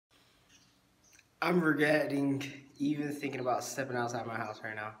I'm regretting even thinking about stepping outside my house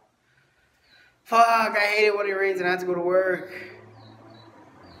right now. Fuck, I hate it when it rains and I have to go to work.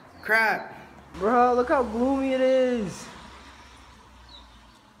 Crap. Bro, look how gloomy it is.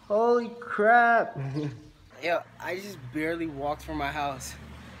 Holy crap. Yo, I just barely walked from my house.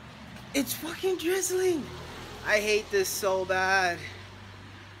 It's fucking drizzling. I hate this so bad.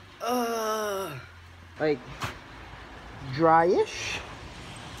 Like, dryish,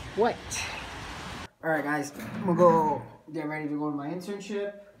 wet. Alright guys, I'm gonna go get ready to go to my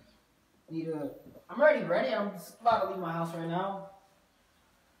internship. I'm already ready. I'm just about to leave my house right now.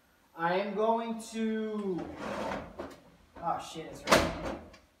 I am going to, oh shit, it's raining.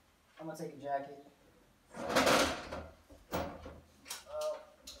 I'm gonna take a jacket.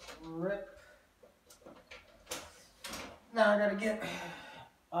 Rip. Now I gotta get,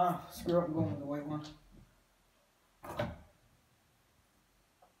 screw up, I'm going with the white one.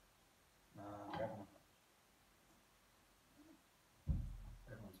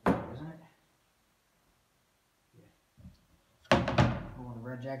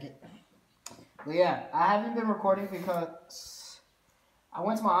 Red jacket. But yeah, I haven't been recording because I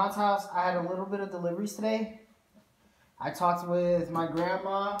went to my aunt's house. I had a little bit of deliveries today. I talked with my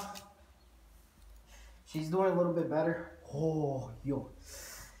grandma. She's doing a little bit better. Oh, yo.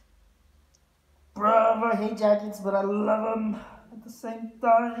 Bruh, I hate jackets, but I love them at the same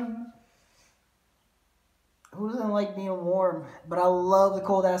time. Who doesn't like being warm? But I love the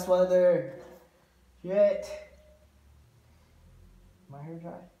cold ass weather. Shit. My hair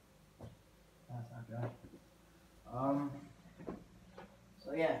dry? No, it's not dry.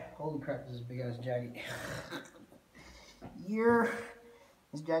 So yeah, holy crap, this is a big ass jacket. Yeah,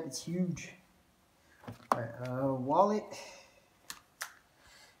 this jacket's huge. Alright, wallet.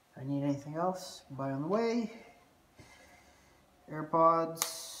 If I need anything else, buy on the way. AirPods.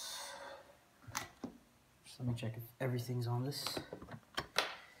 Just let me check if everything's on this.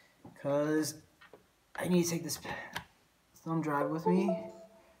 Cause I need to take this thumb drive with me.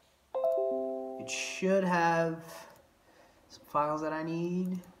 It should have some files that I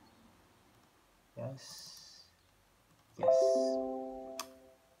need. Yes. Yes.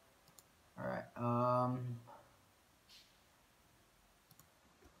 Alright,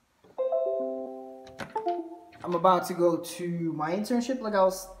 I'm about to go to my internship like I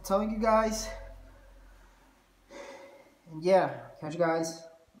was telling you guys. And yeah, catch you guys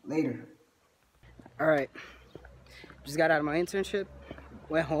later. Alright. Just got out of my internship,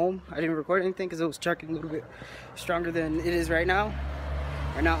 went home. I didn't record anything because it was chucking a little bit stronger than it is right now.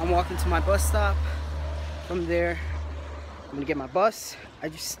 Right now I'm walking to my bus stop. From there, I'm gonna get my bus.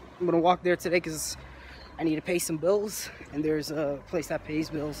 I'm gonna walk there today because I need to pay some bills. And there's a place that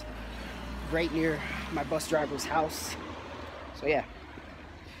pays bills right near my bus driver's house. So yeah,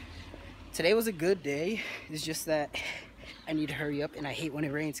 today was a good day. It's just that I need to hurry up and I hate when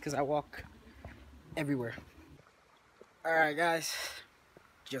it rains because I walk everywhere. Alright guys,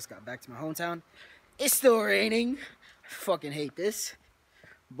 just got back to my hometown. It's still raining. I fucking hate this.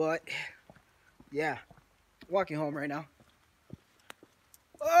 But, yeah, walking home right now.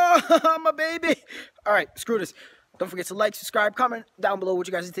 Oh, my baby! Alright, screw this. Don't forget to like, subscribe, comment down below what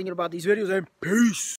you guys are thinking about these videos, and peace!